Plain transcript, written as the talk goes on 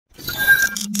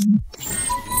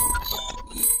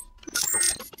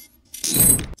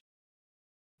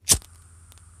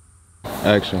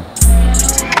Action. I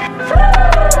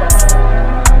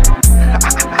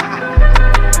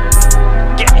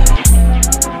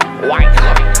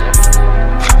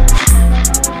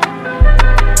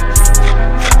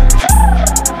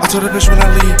told the bitch when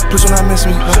I leave, please do not miss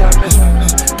me.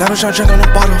 That bitch I drank on the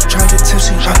bottle, tryna get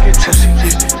tipsy.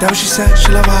 That bitch she said,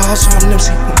 she love how I hustle, I'm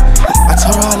Nipsey. I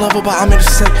told her I love her, but I made her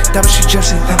sick. That bitch she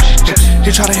gypsy.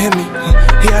 He tried to hit me,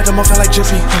 he had the muffin like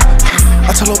Jiffy.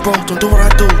 I told her bro, don't do what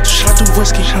I do, shit I do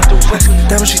whiskey.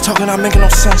 That bitch she talking, not making no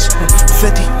sense.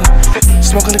 50,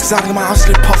 smoking exotic, my eyes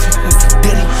get puffy.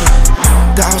 Diddy,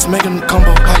 that I was making a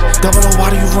combo. Double O,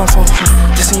 why do you run for?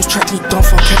 This ain't your track, you done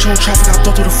for. Catch you in traffic, I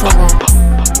throw through the front row.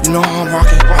 You know how I'm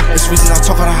rockin', it's reason I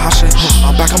talk all that hot shit.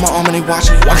 I'm back on my arm and they watch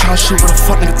it. I'm tryna shoot with a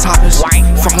fuck nigga topless.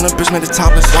 Fuckin' a bitch made it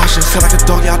topless. Watch it, feel like a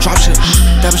dog, yeah I drop shit.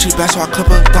 That bitch she bad so I clip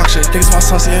her, doc shit. Niggas my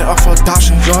sons, yeah, up for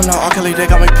adoption. You don't know, R. Kelly, they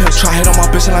got me pissed. Try hit on my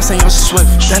bitch and I say you was swift.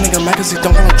 That nigga mad cause he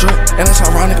don't gon' drip. And it's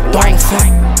all round nigga, don't fit.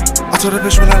 I told the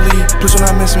bitch when I leave, please do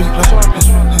not miss me.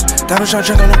 That bitch I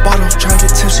drank on the bottle, tryna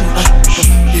get tipsy.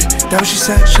 That bitch she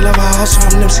said, she love how I hustle,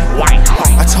 I'm Nipsey.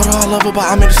 I told her I love her, but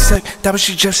I made her sick. That bitch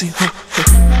she gypsy.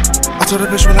 I told the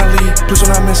bitch when I leave, please do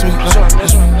not miss me.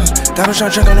 That bitch I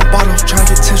drank on the bottle,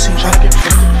 tryna get tipsy.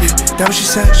 That bitch she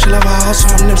said, she love how I hustle,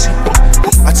 I'm Nipsey.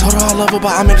 I told her I love her,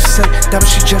 but I made her sick. That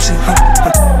bitch she gypsy.